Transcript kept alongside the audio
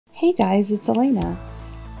Hey guys, it's Elena.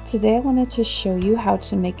 Today I wanted to show you how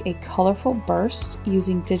to make a colorful burst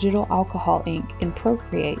using digital alcohol ink in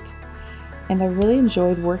Procreate. And I really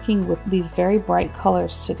enjoyed working with these very bright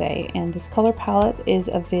colors today, and this color palette is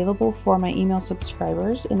available for my email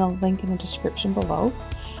subscribers in the link in the description below.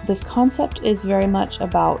 This concept is very much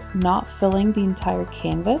about not filling the entire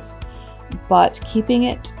canvas, but keeping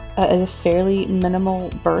it as a fairly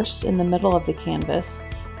minimal burst in the middle of the canvas,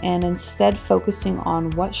 and instead focusing on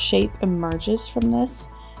what shape emerges from this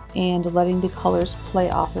and letting the colors play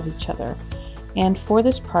off of each other. And for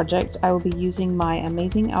this project, I will be using my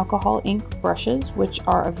amazing alcohol ink brushes, which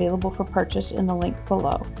are available for purchase in the link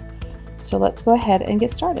below. So let's go ahead and get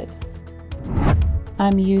started.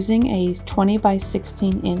 I'm using a 20 by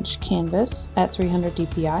 16 inch canvas at 300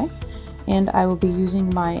 dpi, and I will be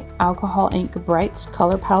using my alcohol ink brights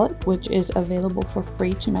color palette, which is available for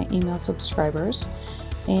free to my email subscribers.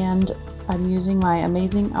 And I'm using my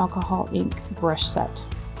amazing alcohol ink brush set.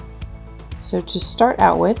 So to start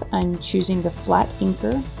out with, I'm choosing the flat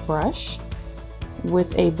inker brush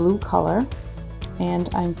with a blue color, and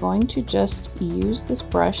I'm going to just use this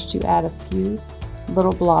brush to add a few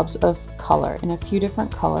little blobs of color in a few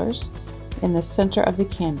different colors in the center of the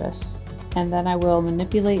canvas, and then I will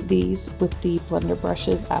manipulate these with the blender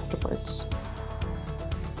brushes afterwards.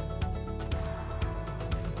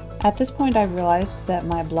 At this point I realized that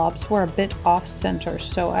my blobs were a bit off center,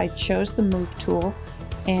 so I chose the move tool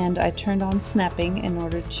and I turned on snapping in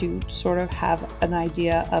order to sort of have an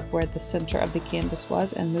idea of where the center of the canvas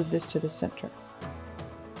was and move this to the center.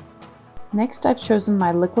 Next, I've chosen my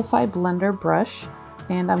Liquify Blender brush,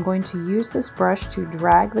 and I'm going to use this brush to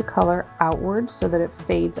drag the color outward so that it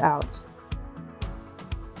fades out.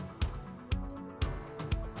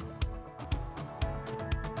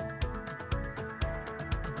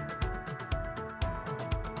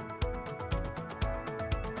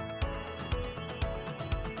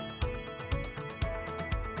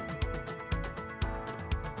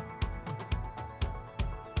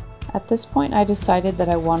 At this point I decided that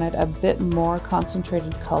I wanted a bit more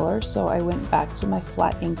concentrated color, so I went back to my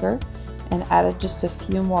flat inker and added just a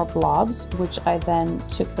few more blobs, which I then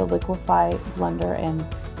took the Liquify Blender and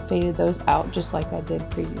faded those out just like I did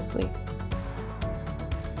previously.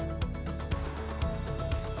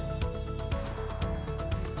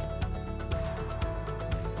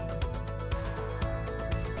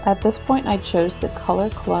 At this point I chose the Color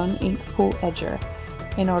Clone Ink Pool Edger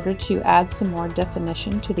in order to add some more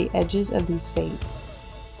definition to the edges of these fades.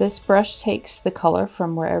 This brush takes the color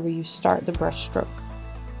from wherever you start the brush stroke.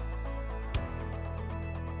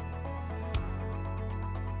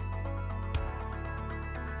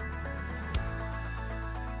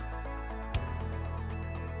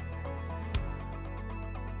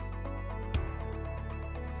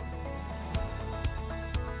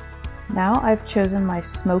 Now I've chosen my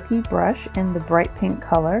Smoky brush in the bright pink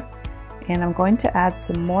color, and I'm going to add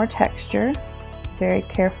some more texture very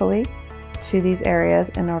carefully to these areas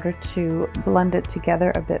in order to blend it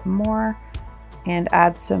together a bit more and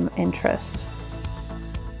add some interest.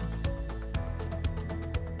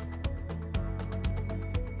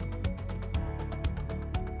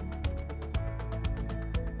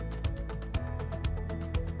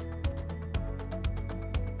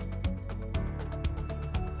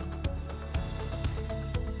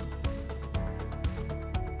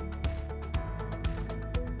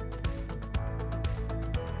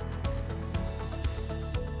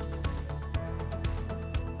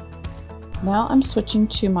 Now I'm switching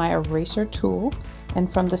to my eraser tool,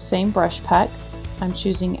 and from the same brush pack I'm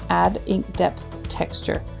choosing Add Ink Depth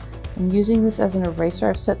Texture. I'm using this as an eraser.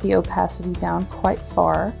 I've set the opacity down quite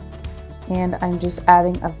far, and I'm just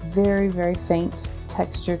adding a very faint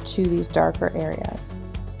texture to these darker areas.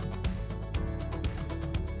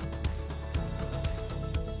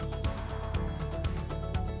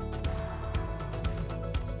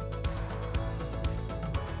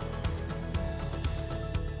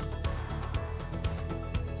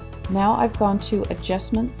 Now I've gone to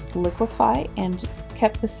Adjustments, Liquify, and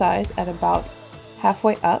kept the size at about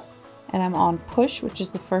halfway up, and I'm on Push, which is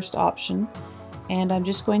the first option, and I'm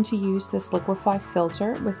just going to use this Liquify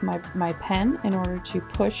filter with my pen in order to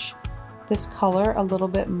push this color a little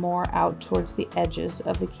bit more out towards the edges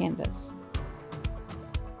of the canvas.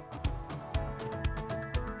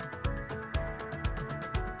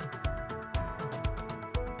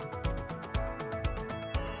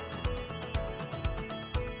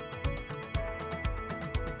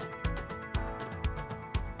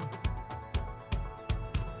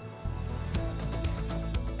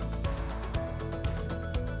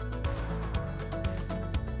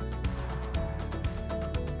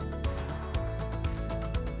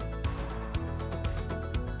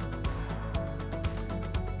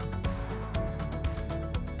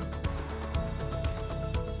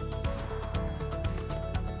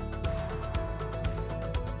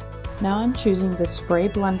 Now I'm choosing the Spray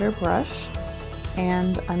Blender brush,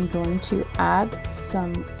 and I'm going to add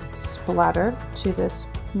some splatter to this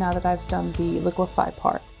now that I've done the liquify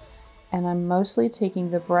part. And I'm mostly taking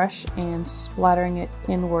the brush and splattering it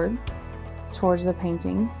inward towards the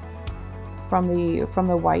painting from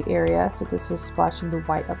the white area. So this is splashing the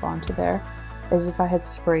white up onto there, as if I had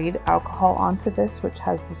sprayed alcohol onto this, which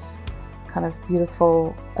has this kind of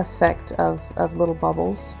beautiful effect of little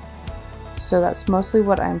bubbles. So that's mostly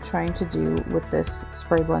what I'm trying to do with this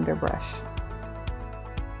Spray Blender brush.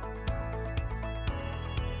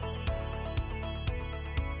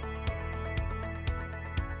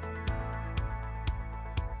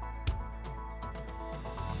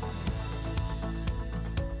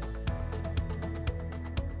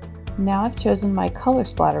 Now I've chosen my color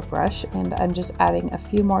splatter brush, and I'm just adding a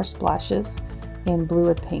few more splashes in blue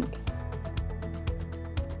and pink.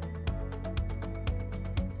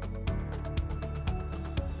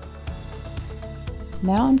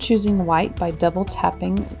 Now I'm choosing white by double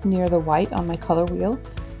tapping near the white on my color wheel,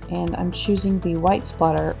 and I'm choosing the white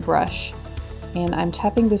splatter brush. And I'm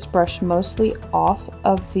tapping this brush mostly off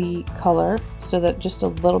of the color so that just a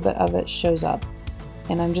little bit of it shows up.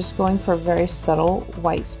 And I'm just going for very subtle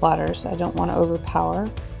white splatters. I don't want to overpower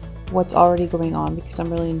what's already going on because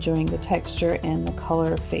I'm really enjoying the texture and the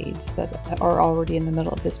color fades that are already in the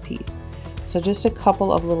middle of this piece. So just a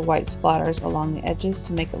couple of little white splatters along the edges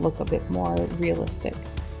to make it look a bit more realistic.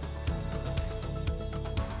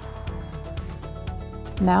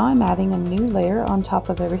 Now I'm adding a new layer on top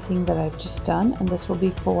of everything that I've just done, and this will be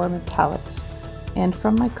for metallics. And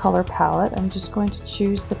from my color palette, I'm just going to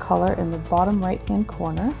choose the color in the bottom right hand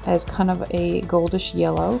corner as kind of a goldish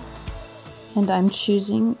yellow. And I'm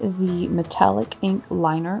choosing the metallic ink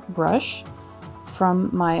liner brush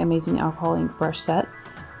from my Amazing Alcohol ink brush set.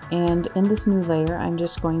 And in this new layer, I'm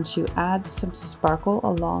just going to add some sparkle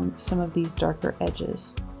along some of these darker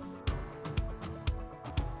edges.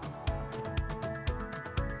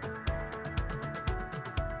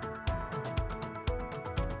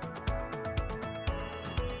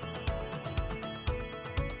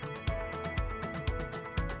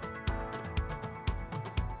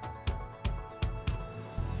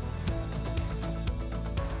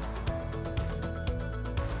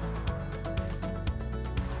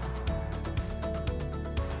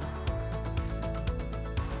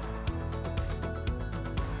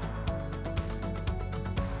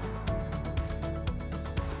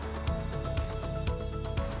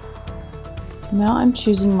 Now I'm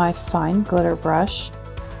choosing my fine glitter brush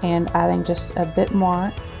and adding just a bit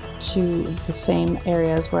more to the same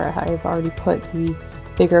areas where I've already put the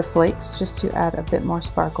bigger flakes, just to add a bit more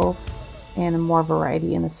sparkle and more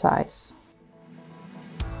variety in the size.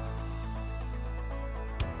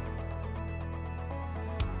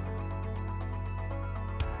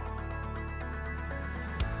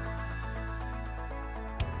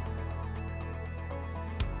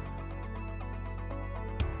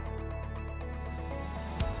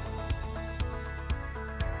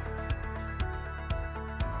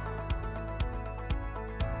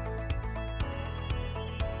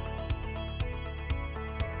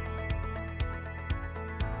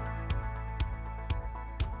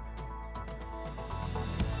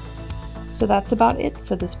 So that's about it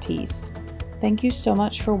for this piece. Thank you so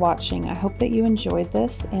much for watching. I hope that you enjoyed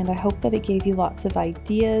this, and I hope that it gave you lots of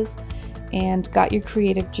ideas and got your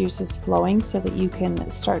creative juices flowing so that you can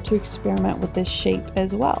start to experiment with this shape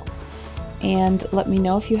as well. And let me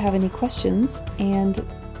know if you have any questions, and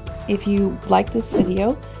if you like this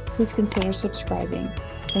video, please consider subscribing.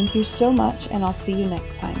 Thank you so much, and I'll see you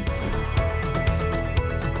next time.